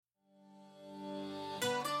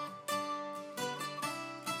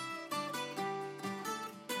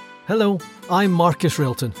Hello, I'm Marcus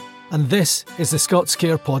Railton, and this is the Scots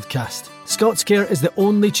Care podcast. Scots Care is the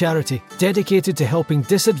only charity dedicated to helping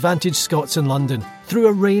disadvantaged Scots in London through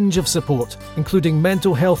a range of support, including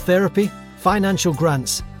mental health therapy, financial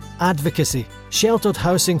grants, advocacy, sheltered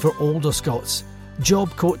housing for older Scots, job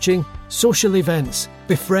coaching, social events,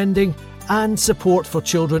 befriending, and support for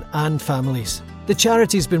children and families. The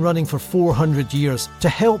charity's been running for 400 years to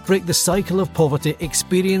help break the cycle of poverty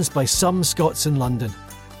experienced by some Scots in London.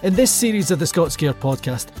 In this series of the Scots Care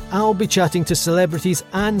podcast, I'll be chatting to celebrities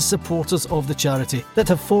and supporters of the charity that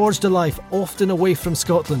have forged a life often away from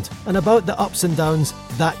Scotland and about the ups and downs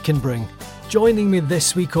that can bring. Joining me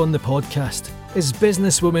this week on the podcast is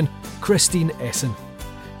businesswoman Christine Esson.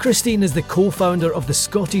 Christine is the co-founder of the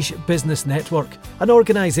Scottish Business Network, an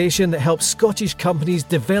organisation that helps Scottish companies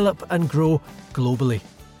develop and grow globally.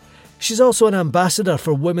 She's also an ambassador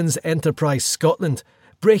for Women's Enterprise Scotland,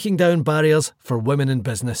 breaking down barriers for women in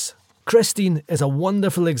business. Christine is a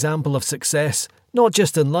wonderful example of success, not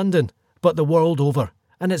just in London, but the world over.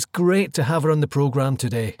 And it's great to have her on the programme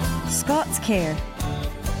today. Scots Care.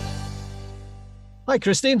 Hi,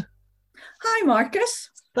 Christine. Hi,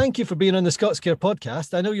 Marcus. Thank you for being on the Scots Care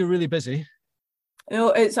podcast. I know you're really busy.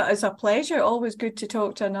 It's a pleasure. Always good to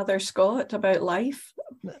talk to another Scot about life.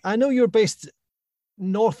 I know you're based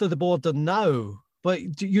north of the border now,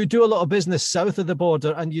 but you do a lot of business south of the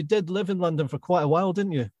border, and you did live in London for quite a while,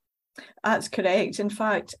 didn't you? That's correct. In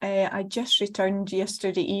fact, I just returned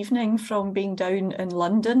yesterday evening from being down in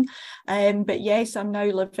London. But yes, I'm now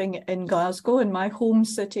living in Glasgow, in my home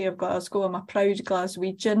city of Glasgow. I'm a proud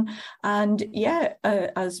Glaswegian. And yeah,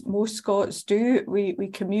 as most Scots do,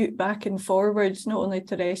 we commute back and forwards, not only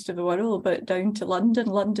to the rest of the world, but down to London.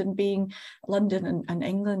 London and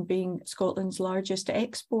England being Scotland's largest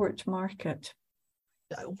export market.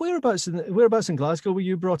 Whereabouts in Glasgow were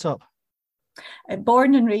you brought up?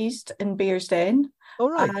 Born and raised in Bearsden. Oh,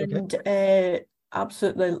 right. And okay.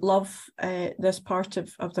 Absolutely love this part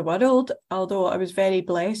of the world. Although I was very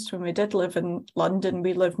blessed when we did live in London.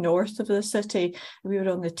 We lived north of the city. We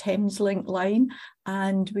were on the Thameslink line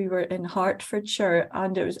and we were in Hertfordshire,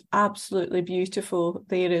 and it was absolutely beautiful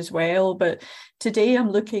there as well. But today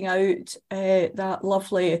I'm looking out that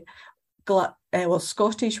lovely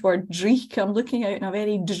Scottish word dreich. I'm looking out in a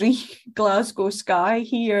very dreich Glasgow sky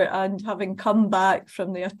here, and having come back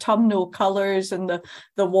from the autumnal colours and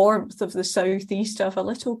the warmth of the southeast, I have a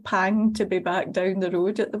little pang to be back down the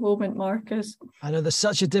road at the moment, Marcus. I know there's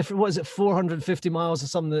such a difference. What is it, 450 miles or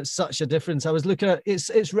something? That's such a difference. I was looking at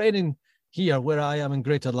it's raining here where I am in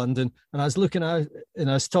Greater London, and I was looking out and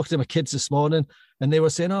I was talking to my kids this morning, and they were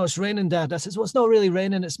saying, "Oh, it's raining, Dad." I said, "Well, it's not really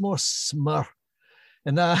raining; it's more smur."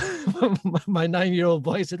 And my 9-year-old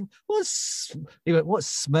boy said, He went,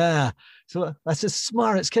 "What's smur?" So I said,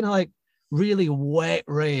 "Smur." It's kind of like really wet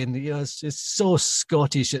rain. You know, it's so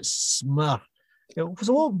Scottish. It's smur. You know,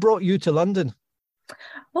 so what brought you to London?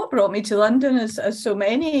 What brought me to London, as so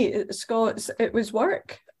many Scots, it was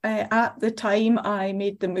work. At the time I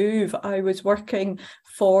made the move, I was working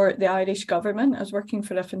for the Irish government. I was working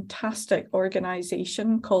for a fantastic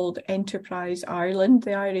organisation called Enterprise Ireland,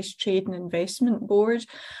 the Irish Trade and Investment Board.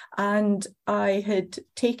 And I had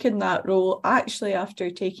taken that role actually after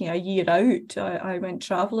taking a year out. I went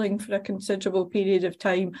travelling for a considerable period of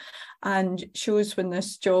time and shows when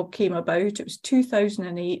this job came about. It was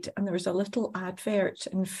 2008, and there was a little advert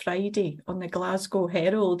in Friday on the Glasgow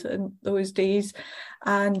Herald in those days,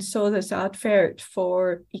 and saw this advert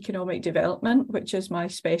for economic development, which is my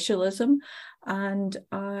specialism, and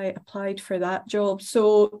I applied for that job.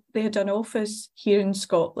 So they had an office here in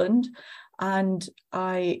Scotland, and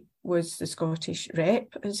I was the Scottish rep,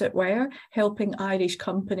 as it were, helping Irish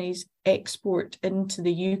companies export into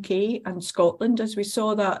the UK and Scotland, as we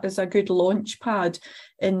saw that as a good launch pad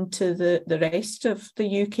into the rest of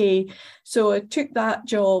the UK. So I took that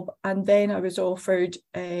job, and then I was offered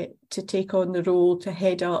to take on the role to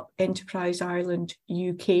head up Enterprise Ireland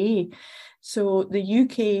UK. So the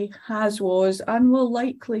UK was and will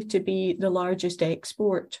likely to be the largest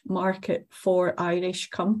export market for Irish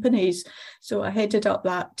companies. So I headed up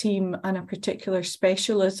that team, and a particular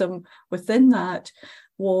specialism within that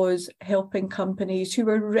was helping companies who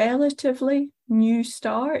were relatively new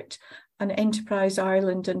start. And Enterprise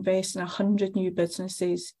Ireland invests in 100 new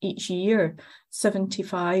businesses each year,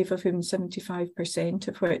 75 of whom 75%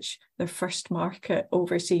 of which their first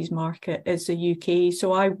overseas market is the UK.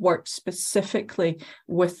 So I worked specifically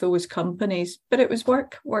with those companies, but it was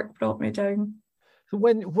work brought me down.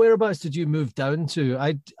 Whereabouts did you move down to?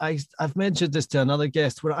 I've mentioned this to another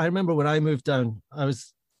guest, where I remember when I moved down,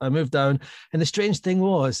 I moved down, and the strange thing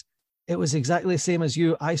was, it was exactly the same as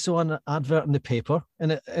you. I saw an advert in the paper,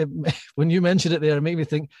 and when you mentioned it there, it made me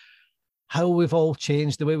think how we've all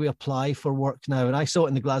changed the way we apply for work now. And I saw it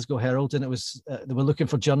in the Glasgow Herald, and it was they were looking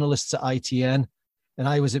for journalists at ITN, and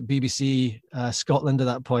I was at BBC Scotland at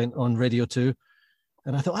that point on Radio 2,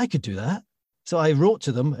 and I thought I could do that. So I wrote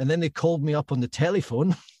to them, and then they called me up on the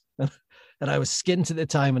telephone, and I was skint at the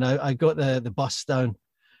time, and I got the bus down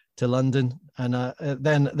to London, and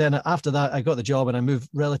then after that I got the job and I moved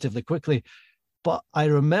relatively quickly. But I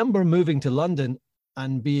remember moving to London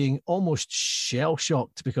and being almost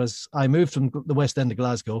shell-shocked, because I moved from the West End of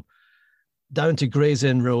Glasgow down to Gray's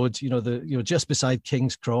Inn Road, just beside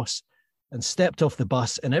King's Cross, and stepped off the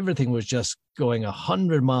bus, and everything was just going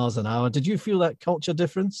 100 miles an hour. Did you feel that culture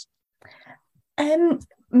difference?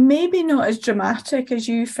 Maybe not as dramatic as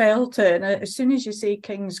you felt it. And as soon as you say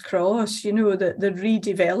King's Cross, the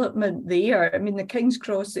redevelopment there, I mean, the King's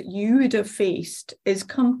Cross that you would have faced is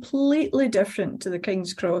completely different to the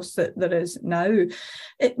King's Cross that there is now.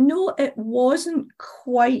 It wasn't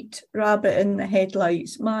quite rabbit in the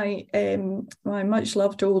headlights. My much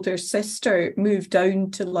loved older sister moved down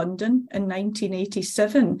to London in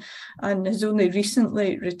 1987 and has only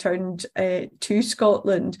recently returned to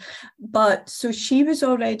Scotland. But so she was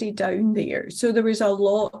already down there. So there was a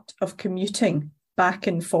lot of commuting back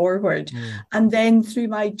and forward. And then through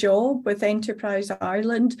my job with Enterprise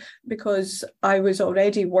Ireland, because I was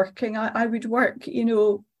already working, I would work,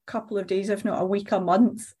 a couple of days, if not a week, a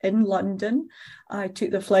month in London. I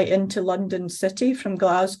took the flight into London City from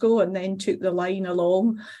Glasgow and then took the line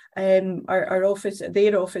along. Our office,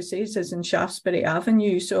 their offices is in Shaftesbury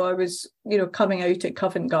Avenue. So I was, coming out at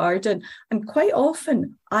Covent Garden, and quite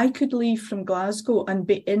often I could leave from Glasgow and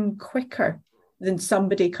be in quicker than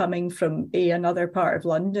somebody coming from another part of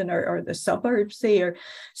London or the suburbs there.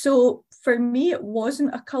 So for me, it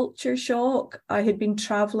wasn't a culture shock. I had been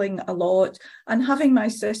travelling a lot, and having my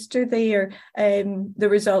sister there, there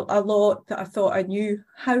was a lot that I thought I knew.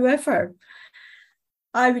 However,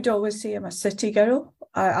 I would always say I'm a city girl.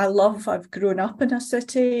 I've grown up in a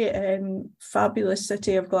city, fabulous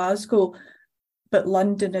city of Glasgow, but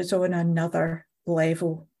London is on another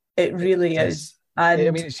level. It really is. And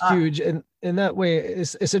I mean, it's huge. And in that way,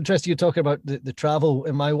 it's interesting you talking about the travel.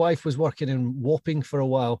 And my wife was working in Wapping for a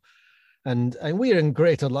while, and we're in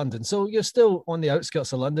Greater London. So you're still on the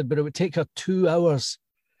outskirts of London, but it would take her 2 hours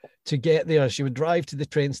to get there. She would drive to the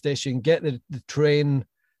train station, get the train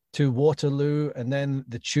to Waterloo, and then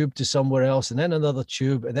the tube to somewhere else, and then another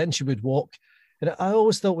tube, and then she would walk. And I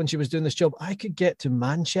always thought when she was doing this job, I could get to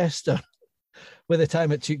Manchester by the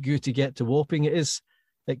time it took you to get to Wapping. It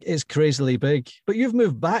is crazily big. But you've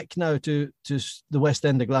moved back now to the West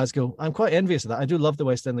End of Glasgow. I'm quite envious of that. I do love the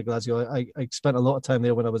West End of Glasgow. I spent a lot of time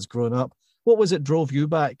there when I was growing up. What was it drove you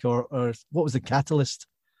back, or what was the catalyst?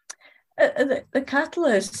 The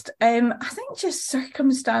catalyst, I think just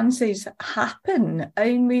circumstances happen.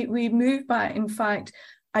 And we moved back, in fact,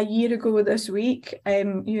 a year ago this week.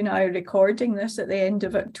 You and I are recording this at the end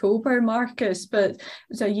of October, Marcus, but it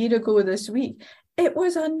was a year ago this week. It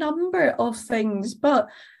was a number of things, but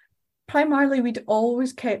primarily we'd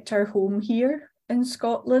always kept our home here in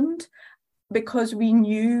Scotland because we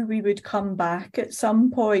knew we would come back at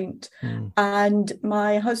some point. And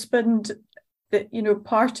my husband,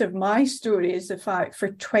 part of my story is the fact for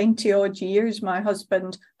 20 odd years, my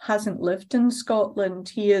husband hasn't lived in Scotland.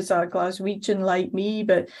 He is a Glaswegian like me,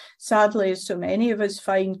 but sadly, as so many of us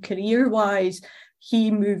find, career-wise,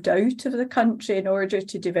 he moved out of the country in order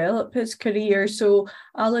to develop his career. So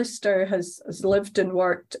Alistair has lived and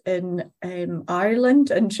worked in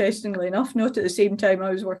Ireland, interestingly enough, not at the same time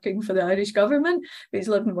I was working for the Irish government, but he's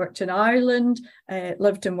lived and worked in Ireland,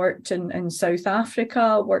 lived and worked in South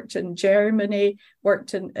Africa, worked in Germany,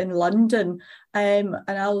 worked in London. And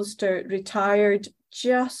Alistair retired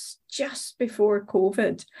just before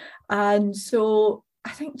COVID. And so I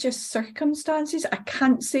think just circumstances. I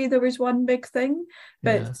can't say there was one big thing,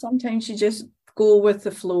 but sometimes you just go with the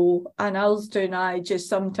flow. And Alistair and I just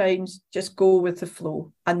sometimes just go with the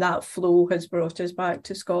flow. And that flow has brought us back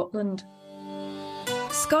to Scotland.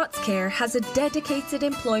 ScotsCare has a dedicated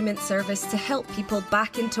employment service to help people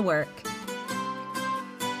back into work.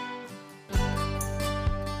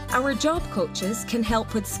 Our job coaches can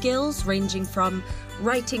help with skills ranging from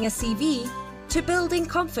writing a CV to building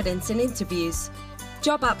confidence in interviews.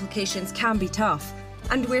 Job applications can be tough,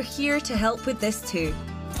 and we're here to help with this too.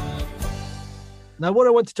 Now, what I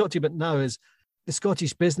want to talk to you about now is the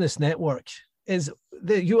Scottish Business Network.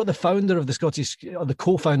 You are the founder of the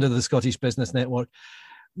co-founder of the Scottish Business Network.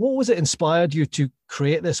 What was it inspired you to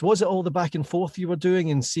create this? Was it all the back and forth you were doing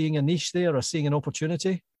and seeing a niche there or seeing an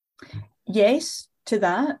opportunity? Yes, to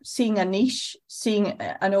that, seeing a niche, seeing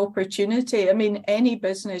an opportunity. I mean, any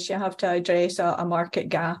business, you have to address a market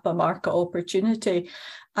gap, a market opportunity.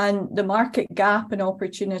 And the market gap and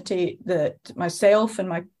opportunity that myself and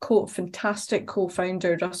my fantastic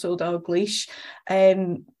co-founder, Russell Dalgleish,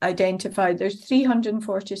 identified, there's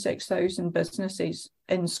 346,000 businesses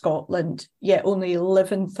in Scotland, yet only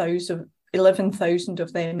 11,000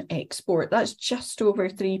 of them export. That's just over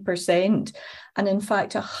 3%. And in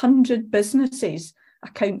fact, 100 businesses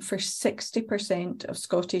account for 60% of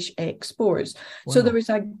Scottish exports. Wow. So there was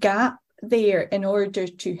a gap there in order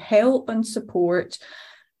to help and support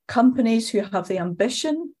companies who have the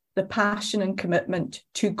ambition, the passion and commitment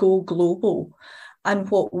to go global. And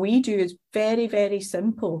what we do is very, very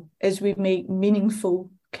simple, is we make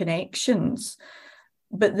meaningful connections.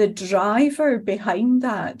 But the driver behind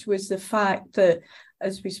that was the fact that,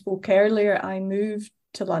 as we spoke earlier, I moved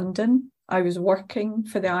to London. I was working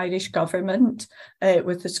for the Irish government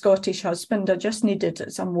with the Scottish husband. I just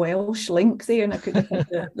needed some Welsh link there, and I could have had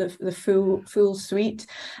the full suite.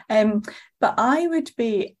 But I would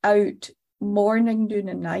be out morning, noon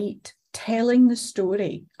and night telling the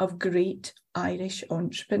story of great Irish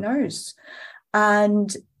entrepreneurs.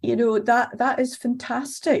 And, you know, that is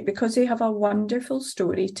fantastic because they have a wonderful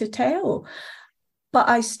story to tell. But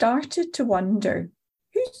I started to wonder,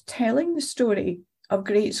 who's telling the story of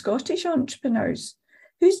great Scottish entrepreneurs?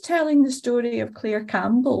 Who's telling the story of Claire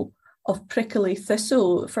Campbell, of Prickly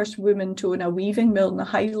Thistle, first woman to own a weaving mill in the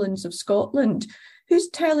Highlands of Scotland? Who's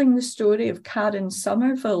telling the story of Karen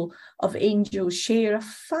Somerville, of Angel Share, a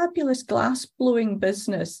fabulous glass-blowing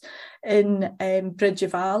business in Bridge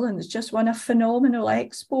of Islands, just won a phenomenal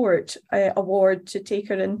export award to take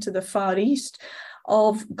her into the Far East,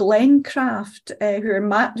 of Glencraft, who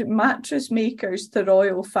are mattress makers, the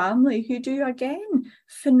royal family, who do, again,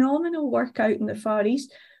 phenomenal work out in the Far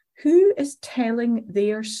East. Who is telling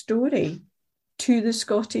their story to the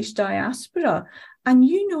Scottish diaspora? And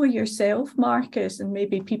you know yourself, Marcus, and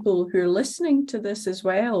maybe people who are listening to this as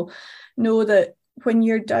well, know that when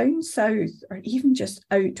you're down south, or even just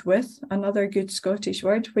out with, another good Scottish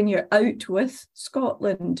word, when you're out with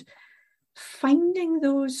Scotland, finding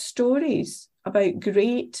those stories about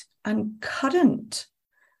great and current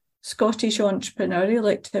Scottish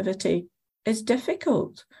entrepreneurial activity is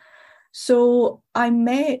difficult. So I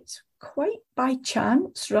met, quite by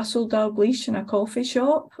chance, Russell Dalgleish in a coffee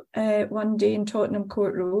shop one day in Tottenham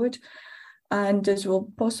Court Road. And as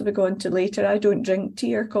we'll possibly go into later, I don't drink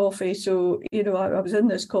tea or coffee. So, you know, I was in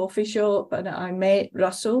this coffee shop and I met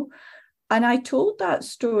Russell and I told that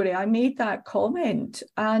story. I made that comment,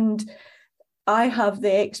 and I have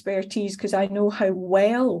the expertise because I know how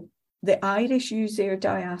well the Irish use their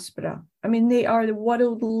diaspora. I mean, they are the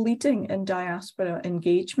world leading in diaspora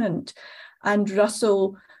engagement. And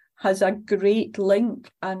Russell has a great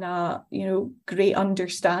link and a, you know, great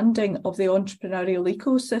understanding of the entrepreneurial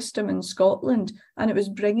ecosystem in Scotland. And it was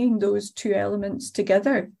bringing those two elements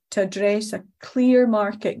together to address a clear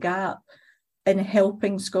market gap in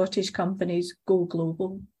helping Scottish companies go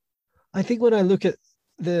global. I think when I look at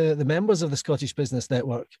the members of the Scottish Business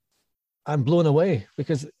Network, I'm blown away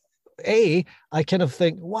because I kind of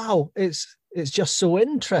think, wow, it's just so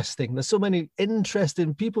interesting. There's so many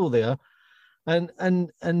interesting people there.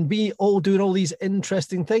 And be all doing all these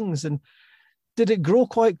interesting things. And did it grow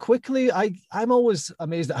quite quickly? I'm always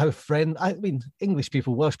amazed at how English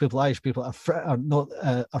people, Welsh people, Irish people are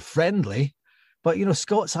friendly, but you know,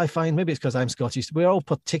 Scots, I find, maybe it's because I'm Scottish, we're all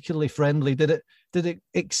particularly friendly. Did it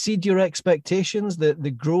exceed your expectations?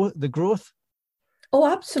 The growth? Oh,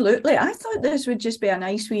 absolutely. I thought this would just be a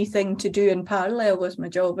nice wee thing to do in parallel with my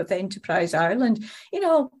job with Enterprise Ireland, you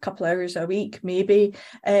know, a couple hours a week, maybe.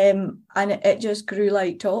 And it just grew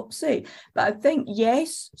like topsy. But I think,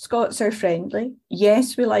 yes, Scots are friendly.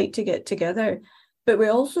 Yes, we like to get together, but we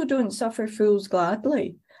also don't suffer fools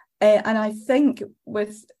gladly. And I think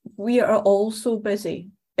we are all so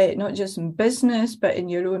busy. Not just in business, but in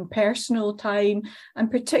your own personal time, and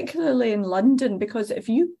particularly in London, because if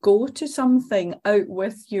you go to something out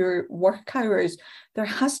with your work hours, there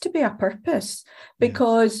has to be a purpose.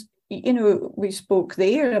 Because, you know, we spoke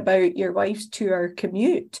there about your wife's 2-hour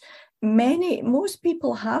commute. Most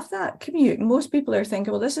people have that commute. Most people are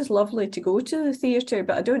thinking, well, this is lovely to go to the theatre,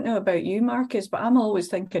 but I don't know about you, Marcus, but I'm always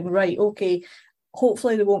thinking, right, okay,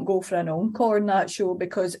 hopefully they won't go for an encore in that show,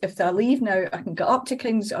 because if they leave now, I can get up to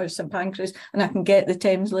King's or St Pancras and I can get the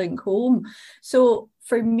Thameslink home. So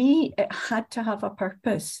for me, it had to have a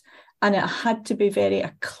purpose, and it had to be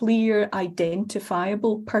a clear,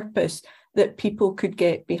 identifiable purpose that people could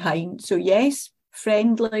get behind. So yes,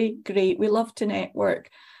 friendly, great, we love to network.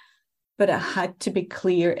 but it had to be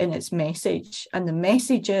clear in its message. And the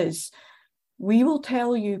message is, we will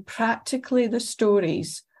tell you practically the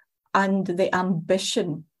stories and the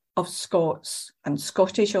ambition of Scots and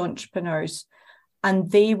Scottish entrepreneurs,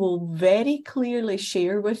 and they will very clearly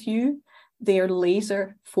share with you their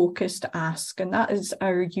laser-focused ask, and that is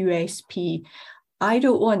our USP. I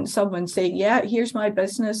don't want someone saying, yeah, here's my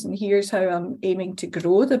business and here's how I'm aiming to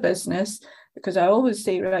grow the business, because I always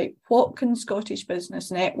say, right, what can Scottish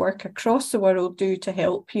Business Network across the world do to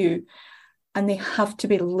help you? And they have to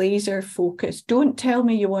be laser focused. Don't tell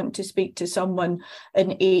me you want to speak to someone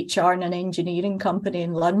in HR in an engineering company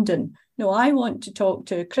in London. No, I want to talk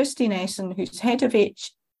to Christine Esson, who's head of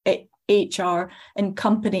HR in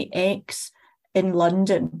company X in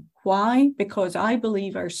London. Why? Because I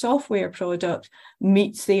believe our software product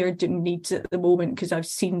meets their needs at the moment, because I've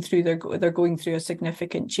seen through they're going through a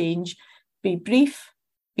significant change. Be brief,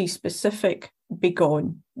 be specific, be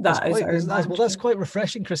gone. That's quite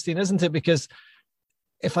refreshing, Christine, isn't it? Because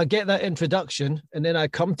if I get that introduction and then I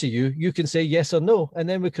come to you, you can say yes or no, and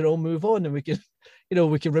then we can all move on and we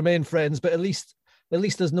can remain friends, but at least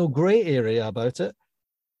there's no gray area about it.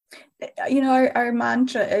 Our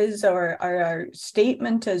mantra is, or our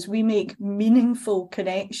statement is, we make meaningful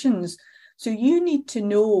connections. So you need to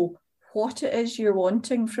know what it is you're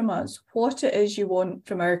wanting from us, what it is you want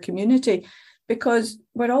from our community, because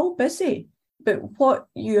we're all busy. But what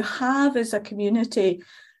you have as a community,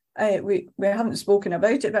 we haven't spoken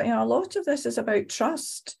about it, but a lot of this is about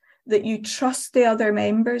trust. That you trust the other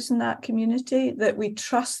members in that community, that we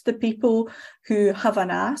trust the people who have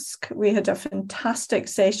an ask. We had a fantastic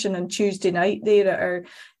session on Tuesday night there at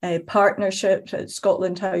our partnership at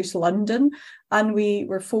Scotland House London, and we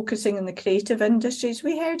were focusing on the creative industries.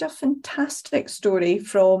 We heard a fantastic story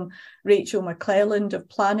from Rachel McClelland of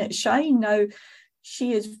Planet Shine. Now,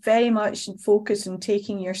 she is very much focused on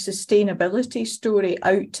taking your sustainability story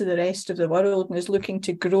out to the rest of the world and is looking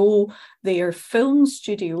to grow their film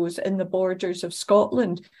studios in the borders of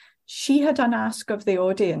Scotland. She had an ask of the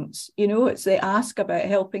audience. It's the ask about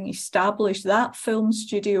helping establish that film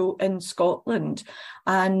studio in Scotland.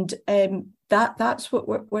 And that's what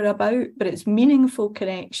we're about. But it's meaningful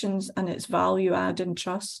connections and it's value add and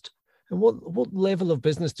trust. And what level of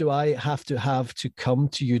business do I have to come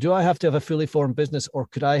to you? Do I have to have a fully formed business, or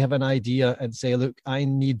could I have an idea and say, look, I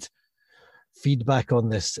need feedback on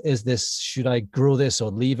this? Should I grow this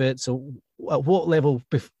or leave it? So at what level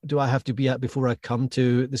do I have to be at before I come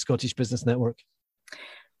to the Scottish Business Network?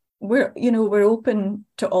 We're open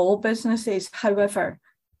to all businesses. However,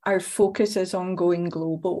 our focus is on going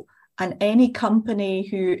global. And any company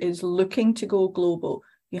who is looking to go global,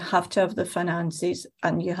 you have to have the finances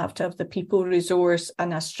and you have to have the people resource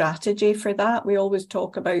and a strategy for that. We always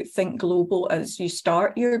talk about think global as you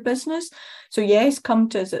start your business. So yes, come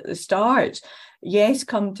to us at the start. Yes,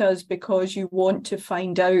 come to us because you want to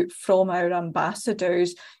find out from our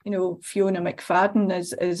ambassadors. Fiona McFadden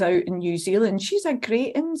is out in New Zealand. She's a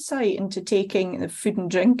great insight into taking the food and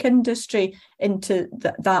drink industry into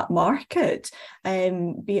that market,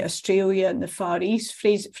 be it Australia and the Far East.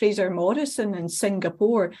 Fraser Morrison in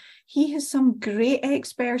Singapore, he has some great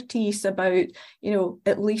expertise about,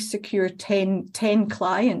 at least secure 10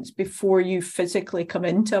 clients before you physically come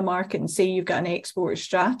into a market and say you've got an export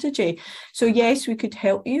strategy. So yes, we could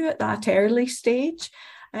help you at that early stage.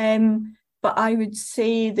 But I would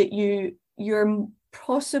say that you're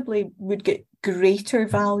possibly would get greater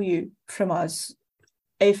value from us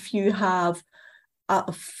if you have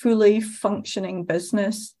a fully functioning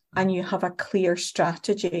business and you have a clear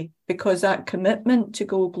strategy, because that commitment to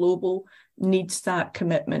go global needs that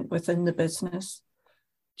commitment within the business.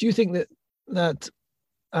 Do you think that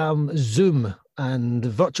Zoom and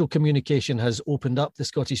virtual communication has opened up the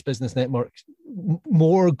Scottish Business Network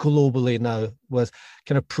more globally now? Was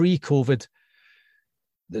kind of pre-COVID,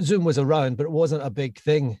 Zoom was around, but it wasn't a big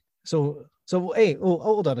thing. So hey,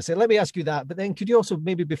 hold on a second. Let me ask you that. But then could you also,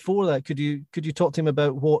 maybe before that, could you talk to him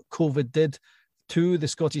about what COVID did to the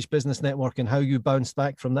Scottish Business Network and how you bounced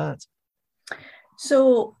back from that?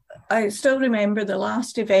 So I still remember the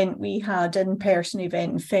last event we had, in-person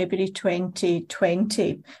event in February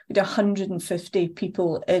 2020. We had 150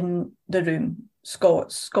 people in the room,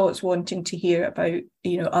 Scots wanting to hear about,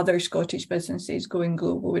 other Scottish businesses going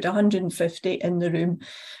global. We had 150 in the room.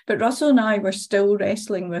 But Russell and I were still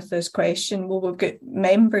wrestling with this question. Well, we've got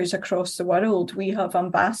members across the world. We have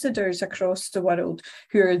ambassadors across the world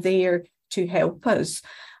who are there to help us.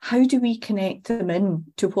 How do we connect them in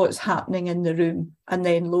to what's happening in the room? And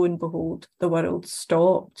then lo and behold, the world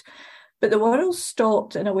stopped. But the world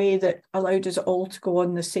stopped in a way that allowed us all to go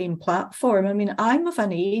on the same platform. I mean, I'm of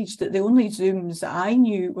an age that the only Zooms that I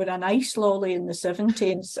knew were an ice lolly in the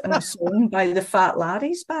 70s and a song by the Fat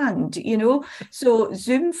Larry's band, you know? So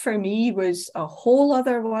Zoom for me was a whole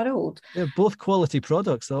other world. They're both quality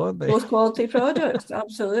products, though, aren't they? Both quality products,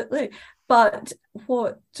 absolutely. But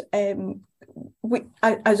what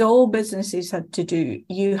as all businesses had to do,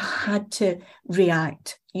 you had to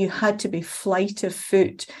react. You had to be flight of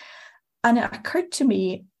foot. And it occurred to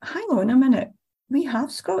me, hang on a minute, we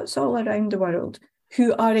have Scots all around the world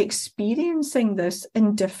who are experiencing this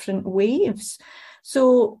in different waves.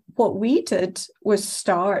 So what we did was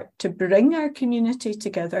start to bring our community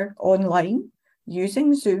together online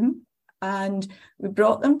using Zoom, and we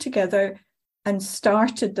brought them together and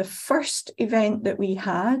started the first event that we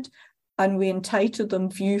had, and we entitled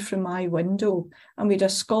them View from My Window. And we had a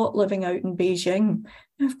Scot living out in Beijing.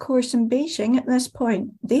 And of course, in Beijing at this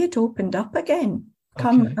point, they had opened up again.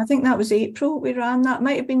 Okay. I think that was April we ran that.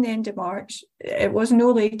 Might have been the end of March. It was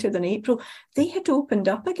no later than April. They had opened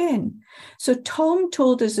up again. So Tom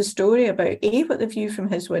told us a story about what the view from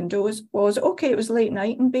his windows was. Okay, it was late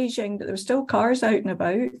night in Beijing, but there were still cars out and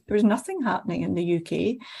about. There was nothing happening in the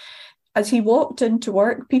UK. As he walked into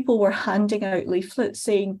work, people were handing out leaflets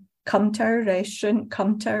saying, come to our restaurant,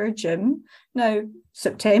 come to our gym. Now,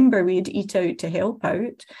 September, we had Eat Out to help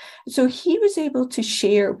out. So he was able to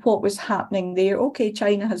share what was happening there. Okay,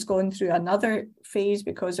 China has gone through another phase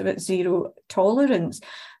because of its zero tolerance,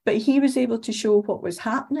 but he was able to show what was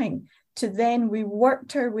happening. To then we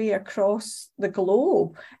worked our way across the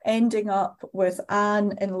globe, ending up with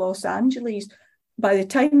Anne in Los Angeles. By the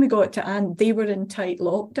time we got to Anne, they were in tight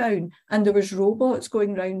lockdown, and there was robots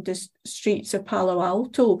going around the streets of Palo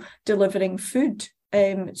Alto delivering food.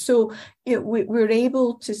 So we were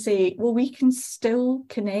able to say, well, we can still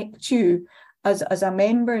connect you as a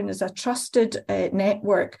member and as a trusted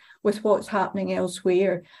network with what's happening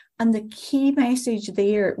elsewhere. And the key message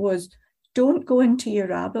there was, don't go into your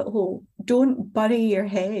rabbit hole. Don't bury your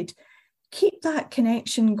head. Keep that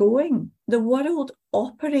connection going. The world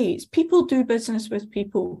operates. People do business with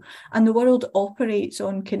people, and the world operates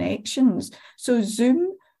on connections. So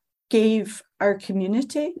Zoom gave our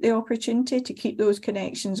community the opportunity to keep those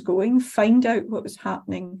connections going, find out what was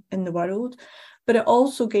happening in the world, but it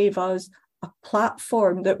also gave us a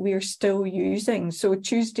platform that we're still using. So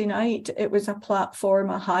Tuesday night, it was a platform,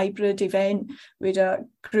 a hybrid event. We had a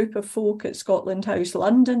group of folk at Scotland House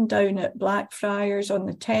London down at Blackfriars on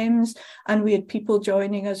the Thames, and we had people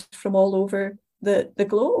joining us from all over the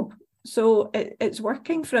globe. So it's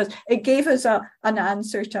working for us. It gave us an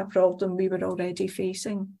answer to a problem we were already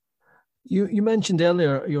facing. You mentioned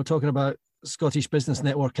earlier, you were talking about Scottish Business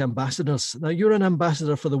Network ambassadors. Now, you're an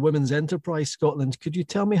ambassador for the Women's Enterprise Scotland. Could you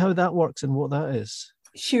tell me how that works and what that is?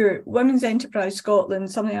 Sure. Women's Enterprise Scotland,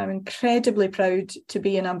 something I'm incredibly proud to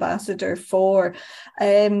be an ambassador for,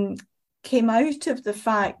 came out of the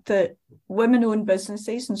fact that women-owned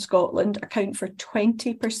businesses in Scotland account for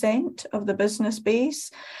 20% of the business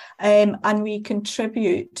base, and we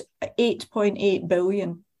contribute 8.8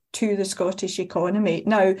 billion to the Scottish economy.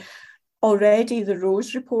 Now, already the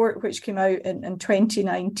Rose report, which came out in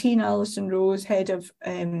 2019, Alison Rose, head of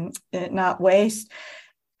NatWest,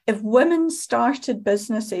 if women started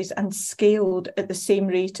businesses and scaled at the same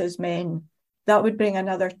rate as men, that would bring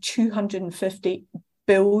another 250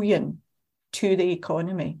 billion to the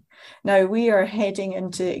economy. Now, we are heading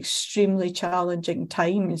into extremely challenging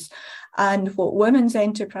times. And what Women's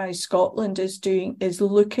Enterprise Scotland is doing is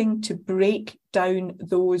looking to break down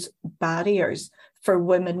those barriers for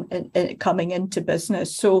women coming into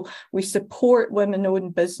business. So we support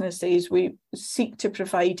women-owned businesses. We seek to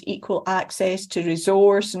provide equal access to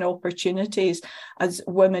resource and opportunities as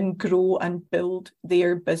women grow and build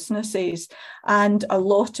their businesses. And a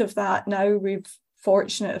lot of that now, we've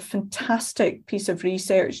fortunate, a fantastic piece of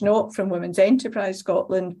research, not from Women's Enterprise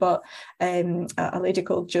Scotland, but a lady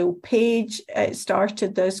called Jill Page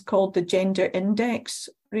started this, called the Gender Index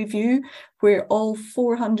Review, where all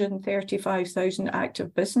 435,000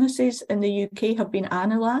 active businesses in the UK have been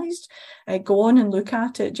analysed. Go on and look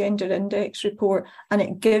at it, Gender Index Report, and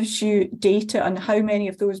it gives you data on how many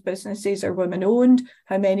of those businesses are women-owned,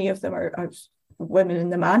 how many of them are women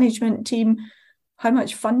in the management team, how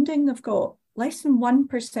much funding they've got. Less than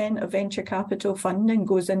 1% of venture capital funding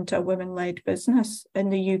goes into a women-led business in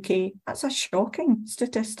the UK. That's a shocking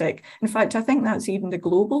statistic. In fact, I think that's even the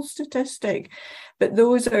global statistic. But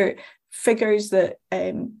those are figures that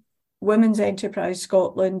Women's Enterprise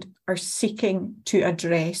Scotland are seeking to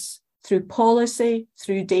address. through policy,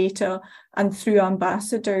 through data, and through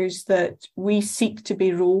ambassadors that we seek to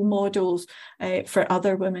be role models for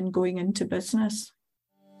other women going into business.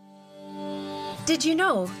 Did you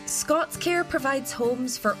know Scots Care provides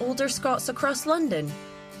homes for older Scots across London?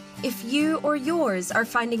 If you or yours are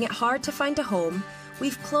finding it hard to find a home,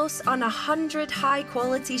 we've close on 100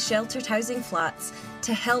 high-quality sheltered housing flats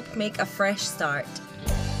to help make a fresh start.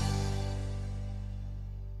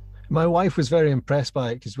 My wife was very impressed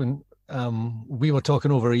by it because when we were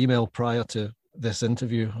talking over email prior to this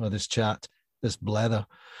interview or this chat, this blether,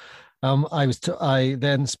 I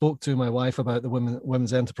then spoke to my wife about the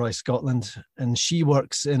Women's Enterprise Scotland, and she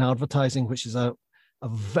works in advertising, which is a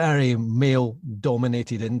very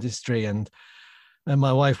male-dominated industry. And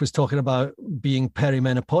my wife was talking about being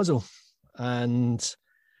perimenopausal, and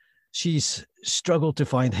she's struggled to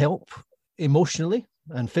find help emotionally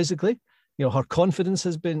and physically. You know, her confidence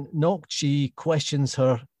has been knocked. She questions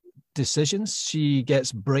her decisions. She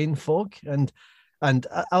gets brain fog. And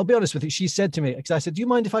I'll be honest with you, she said to me, because I said, do you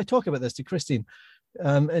mind if I talk about this to Christine?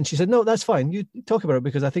 And she said, no, that's fine. You talk about it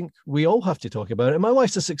because I think we all have to talk about it. And my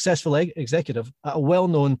wife's a successful executive at a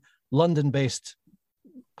well-known London-based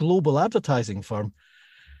global advertising firm.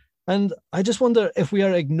 And I just wonder if we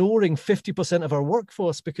are ignoring 50% of our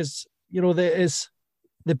workforce because, you know, there is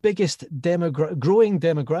the biggest growing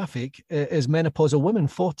demographic is menopausal women,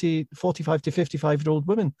 45 to 55-year-old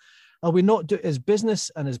women. Are we not, is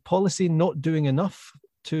business and is policy not doing enough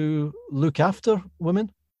to look after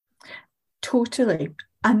women? Totally.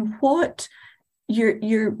 And what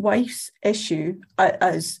your wife's issue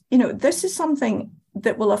is, you know, this is something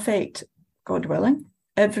that will affect, God willing,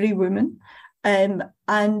 every woman. And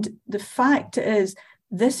the fact is,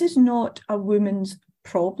 this is not a woman's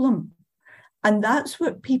problem. And that's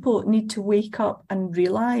what people need to wake up and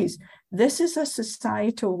realise. This is a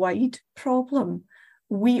societal-wide problem.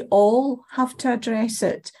 We all have to address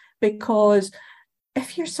it, because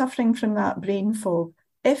if you're suffering from that brain fog,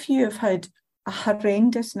 if you have had a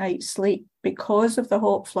horrendous night's sleep because of the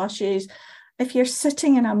hot flushes, if you're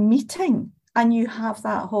sitting in a meeting and you have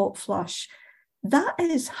that hot flush, that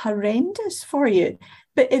is horrendous for you.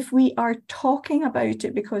 But if we are talking about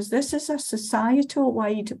it, because this is a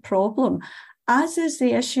societal-wide problem, as is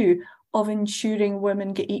the issue of ensuring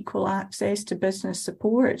women get equal access to business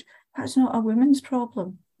support, that's not a women's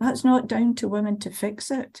problem. That's not down to women to fix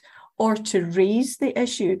it or to raise the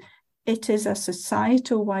issue. It is a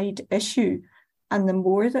societal-wide issue. And the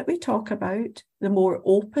more that we talk about, the more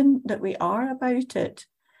open that we are about it,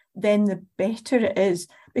 then the better it is.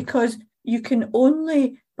 Because you can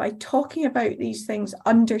only, by talking about these things,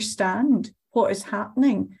 understand what is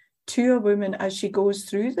happening to a woman as she goes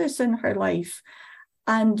through this in her life.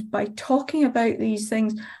 And by talking about these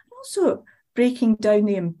things, also breaking down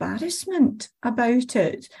the embarrassment about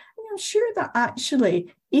it. And I'm sure that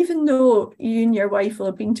actually, even though you and your wife will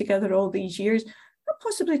have been together all these years, that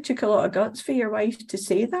possibly took a lot of guts for your wife to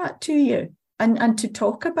say that to you and to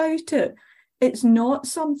talk about it. It's not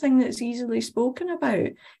something that's easily spoken about.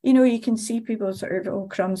 You know, you can see people sort of,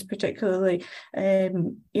 crumbs, particularly,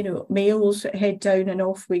 males head down and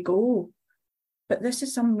off we go. But this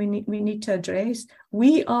is something we need to address.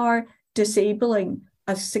 We are disabling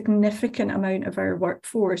a significant amount of our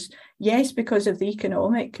workforce, yes, because of the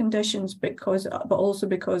economic conditions, but also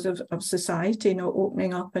because of society not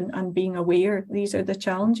opening up and being aware. These are the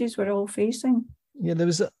challenges we're all facing. Yeah,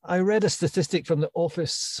 I read a statistic from the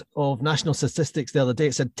Office of National Statistics the other day.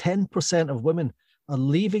 It said 10% of women are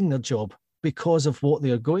leaving their job because of what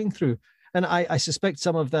they are going through. And I suspect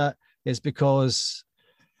some of that is because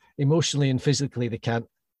emotionally and physically they can't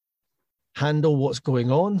handle what's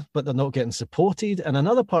going on, but they're not getting supported. And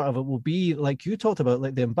another part of it will be, like you talked about,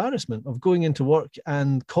 like the embarrassment of going into work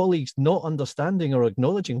and colleagues not understanding or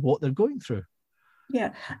acknowledging what they're going through.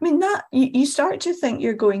 Yeah, I mean, that you start to think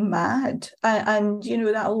you're going mad, and you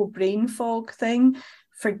know, that whole brain fog thing,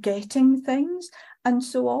 forgetting things. And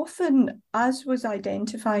so often, as was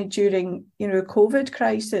identified during, COVID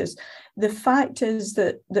crisis, the fact is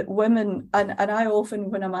that women, and I often,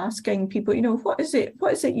 when I'm asking people, what is it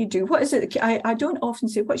you do? What is it? I don't often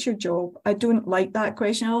say, what's your job? I don't like that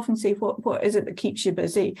question. I often say, what is it that keeps you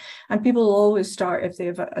busy? And people will always start if they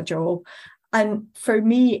have a job. And for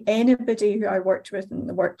me, anybody who I worked with in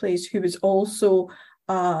the workplace who was also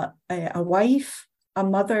a wife, a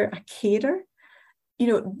mother, a carer,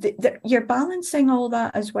 you're balancing all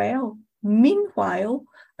that as well. Meanwhile,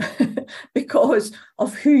 because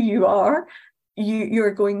of who you are,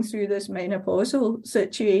 you're going through this menopausal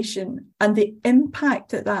situation and the impact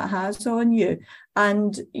that has on you.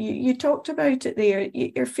 And you talked about it there,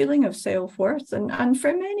 your feeling of self-worth. And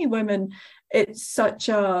for many women, it's such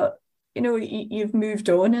a you've moved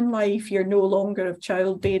on in life, you're no longer of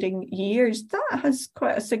childbearing years, that has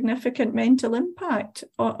quite a significant mental impact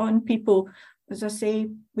on people. As I say,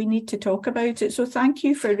 we need to talk about it. So thank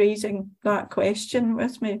you for raising that question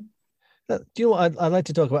with me. Do you know what I'd like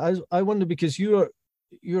to talk about? I wonder, because you're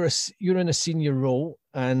in a senior role,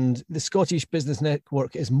 and the Scottish Business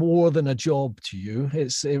Network is more than a job to you.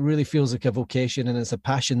 It really feels like a vocation, and it's a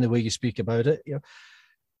passion the way you speak about it.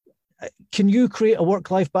 Can you create a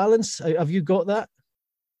work-life balance? Have you got that?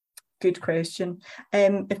 Good question.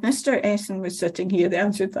 If Mr. Esson was sitting here, the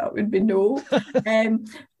answer to that would be no.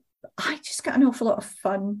 I just get an awful lot of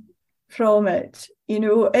fun from it.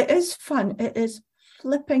 It is fun. It is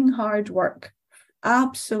flipping hard work.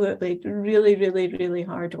 Absolutely, really, really, really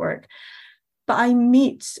hard work. But I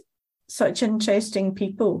meet such interesting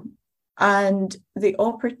people, and the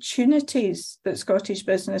opportunities that Scottish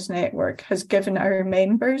Business Network has given our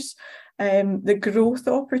members, the growth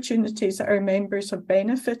opportunities that our members have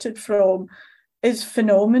benefited from, is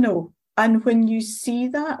phenomenal. And when you see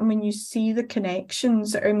that, and when you see the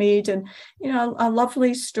connections that are made, and a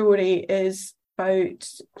lovely story is about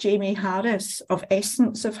Jamie Harris of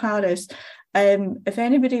Essence of Harris. If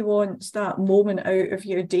anybody wants that moment out of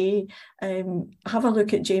your day, have a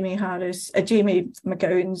look at Jamie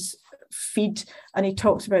McGowan's feed, and he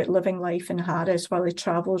talks about living life in Harris while he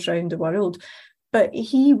travels around the world. But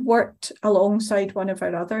he worked alongside one of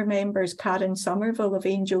our other members, Karen Somerville of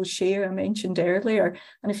Angel Share, I mentioned earlier.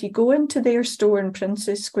 And if you go into their store in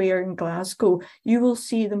Princess Square in Glasgow, you will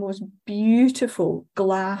see the most beautiful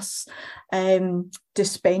glass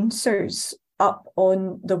dispensers up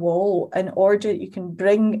on the wall, in order that you can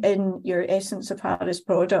bring in your Essence of Harris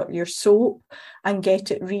product, your soap, and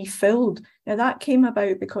get it refilled. Now, that came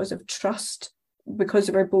about because of trust,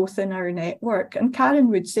 because we're both in our network. And Karen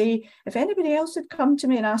would say, if anybody else had come to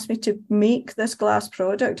me and asked me to make this glass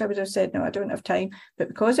product, I would have said, no, I don't have time. But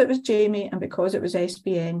because it was Jamie and because it was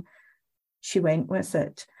SBN, she went with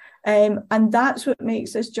it. And that's what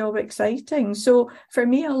makes this job exciting. So for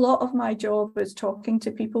me, a lot of my job is talking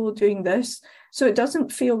to people doing this. So it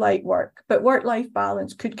doesn't feel like work, but work-life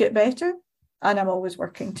balance could get better. And I'm always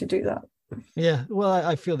working to do that. Yeah, well,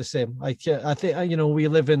 I feel the same. I think, we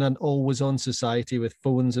live in an always-on society with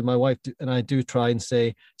phones, and my wife and I do try and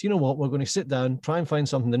say, do you know what? We're going to sit down, try and find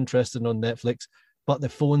something interesting on Netflix, but the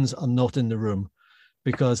phones are not in the room,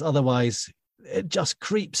 because otherwise it just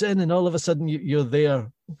creeps in, and all of a sudden you're there,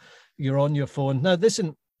 you're on your phone. Now, this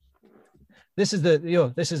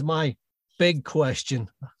is my big question.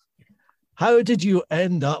 How did you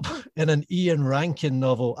end up in an Ian Rankin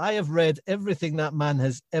novel? I have read everything that man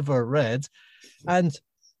has ever read, and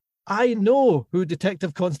I know who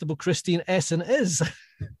Detective Constable Christine Esson is.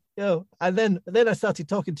 And then I started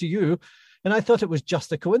talking to you, and I thought it was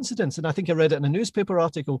just a coincidence, and I think I read it in a newspaper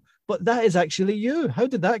article, but that is actually you. How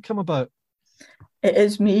did that come about? It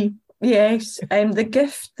is me. Yes, the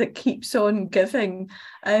gift that keeps on giving.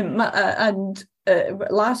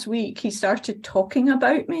 Last week he started talking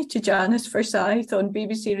about me to Janice Forsyth on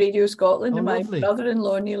BBC Radio Scotland, and my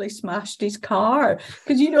brother-in-law nearly smashed his car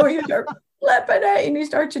because you're flipping it, and he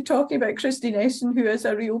started talking about Christine Esson, who is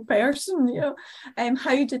a real person.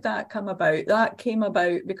 How did that come about? That came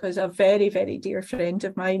about because a very, very dear friend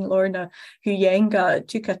of mine, Lorna Huyenga,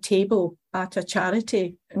 took a table at a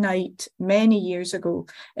charity night many years ago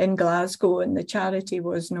in Glasgow, and the charity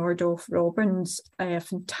was Nordhoff Robbins, a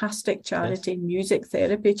fantastic charity, yes, music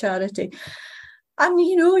therapy charity. And,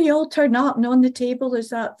 you all turn up, and on the table is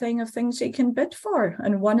that thing of things that you can bid for.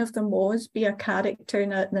 And one of them was be a character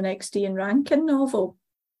in the next Ian Rankin novel.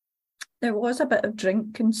 There was a bit of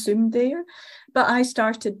drink consumed there, but I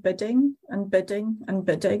started bidding and bidding and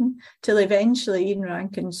bidding till eventually Ian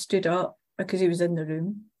Rankin stood up, because he was in the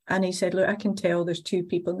room. And he said, look, I can tell there's two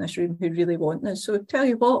people in this room who really want this. So tell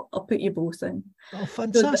you what, I'll put you both in. Oh,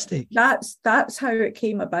 fantastic. So that's how it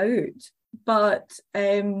came about. But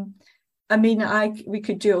we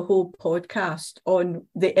could do a whole podcast on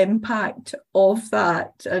the impact of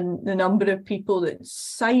that, and the number of people that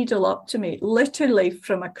sidle up to me, literally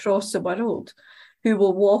from across the world, who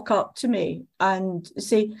will walk up to me and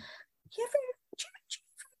say,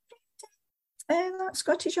 that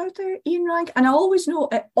Scottish author, Ian Rankin? And I always know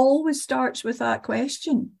it always starts with that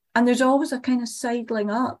question. And there's always a kind of sidling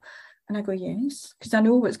up. And I go, yes, because I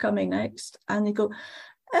know what's coming next. And they go,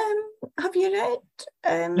 have you read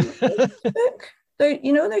this book?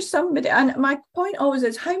 There's somebody. And my point always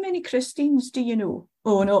is, how many Christines do you know?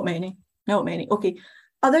 Oh, not many. Okay.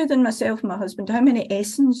 Other than myself and my husband, how many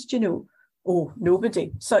Essons do you know? Oh,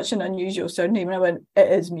 nobody. Such an unusual surname. And I went, it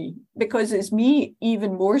is me. Because it's me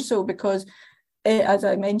even more so because, as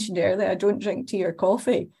I mentioned earlier, I don't drink tea or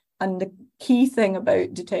coffee. And the key thing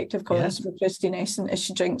about Detective Constable Christine Esson is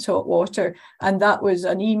she drinks hot water. And that was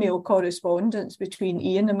an email correspondence between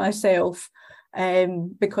Ian and myself,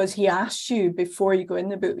 because he asked you before you go in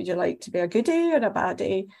the book, would you like to be a goodie or a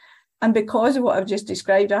baddie? And because of what I've just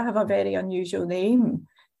described, I have a very unusual name.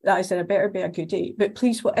 That I said, I better be a goodie. But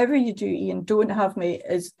please, whatever you do, Ian, don't have me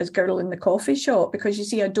as girl in the coffee shop, because you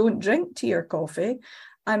see, I don't drink tea or coffee.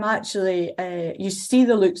 I'm actually, you see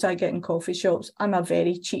the looks I get in coffee shops. I'm a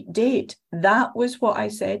very cheap date. That was what I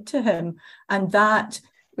said to him. And that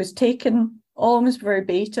was taken almost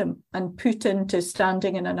verbatim and put into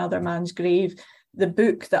Standing in Another Man's Grave, the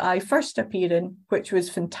book that I first appeared in, which was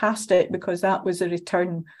fantastic because that was a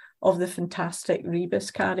return of the fantastic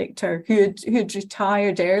Rebus character who had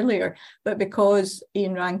retired earlier, but because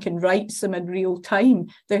Ian Rankin writes them in real time,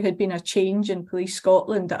 there had been a change in Police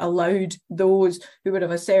Scotland that allowed those who were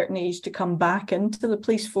of a certain age to come back into the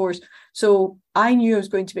police force. So I knew I was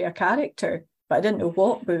going to be a character, but I didn't know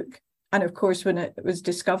what book. And of course, when it was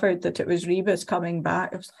discovered that it was Rebus coming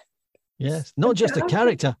back, I was like, yes, not just a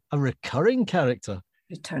character, a recurring character.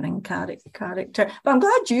 Returning character. But I'm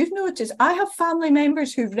glad you've noticed. I have family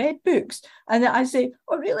members who've read books and I say,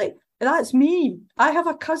 oh, really? That's me. I have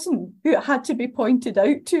a cousin who it had to be pointed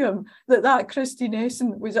out to him that Christine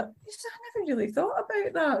Esson was. I never really thought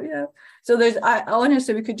about that. Yeah. So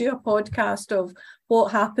honestly, we could do a podcast of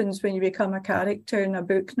what happens when you become a character in a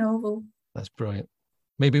book novel. That's brilliant.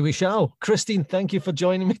 Maybe we shall. Christine, thank you for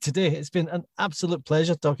joining me today. It's been an absolute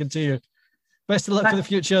pleasure talking to you. Best of luck for the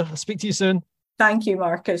future. I'll speak to you soon. Thank you,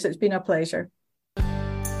 Marcus. It's been a pleasure.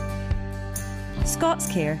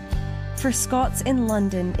 Scots Care. For Scots in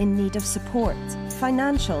London in need of support,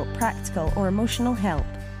 financial, practical or emotional help.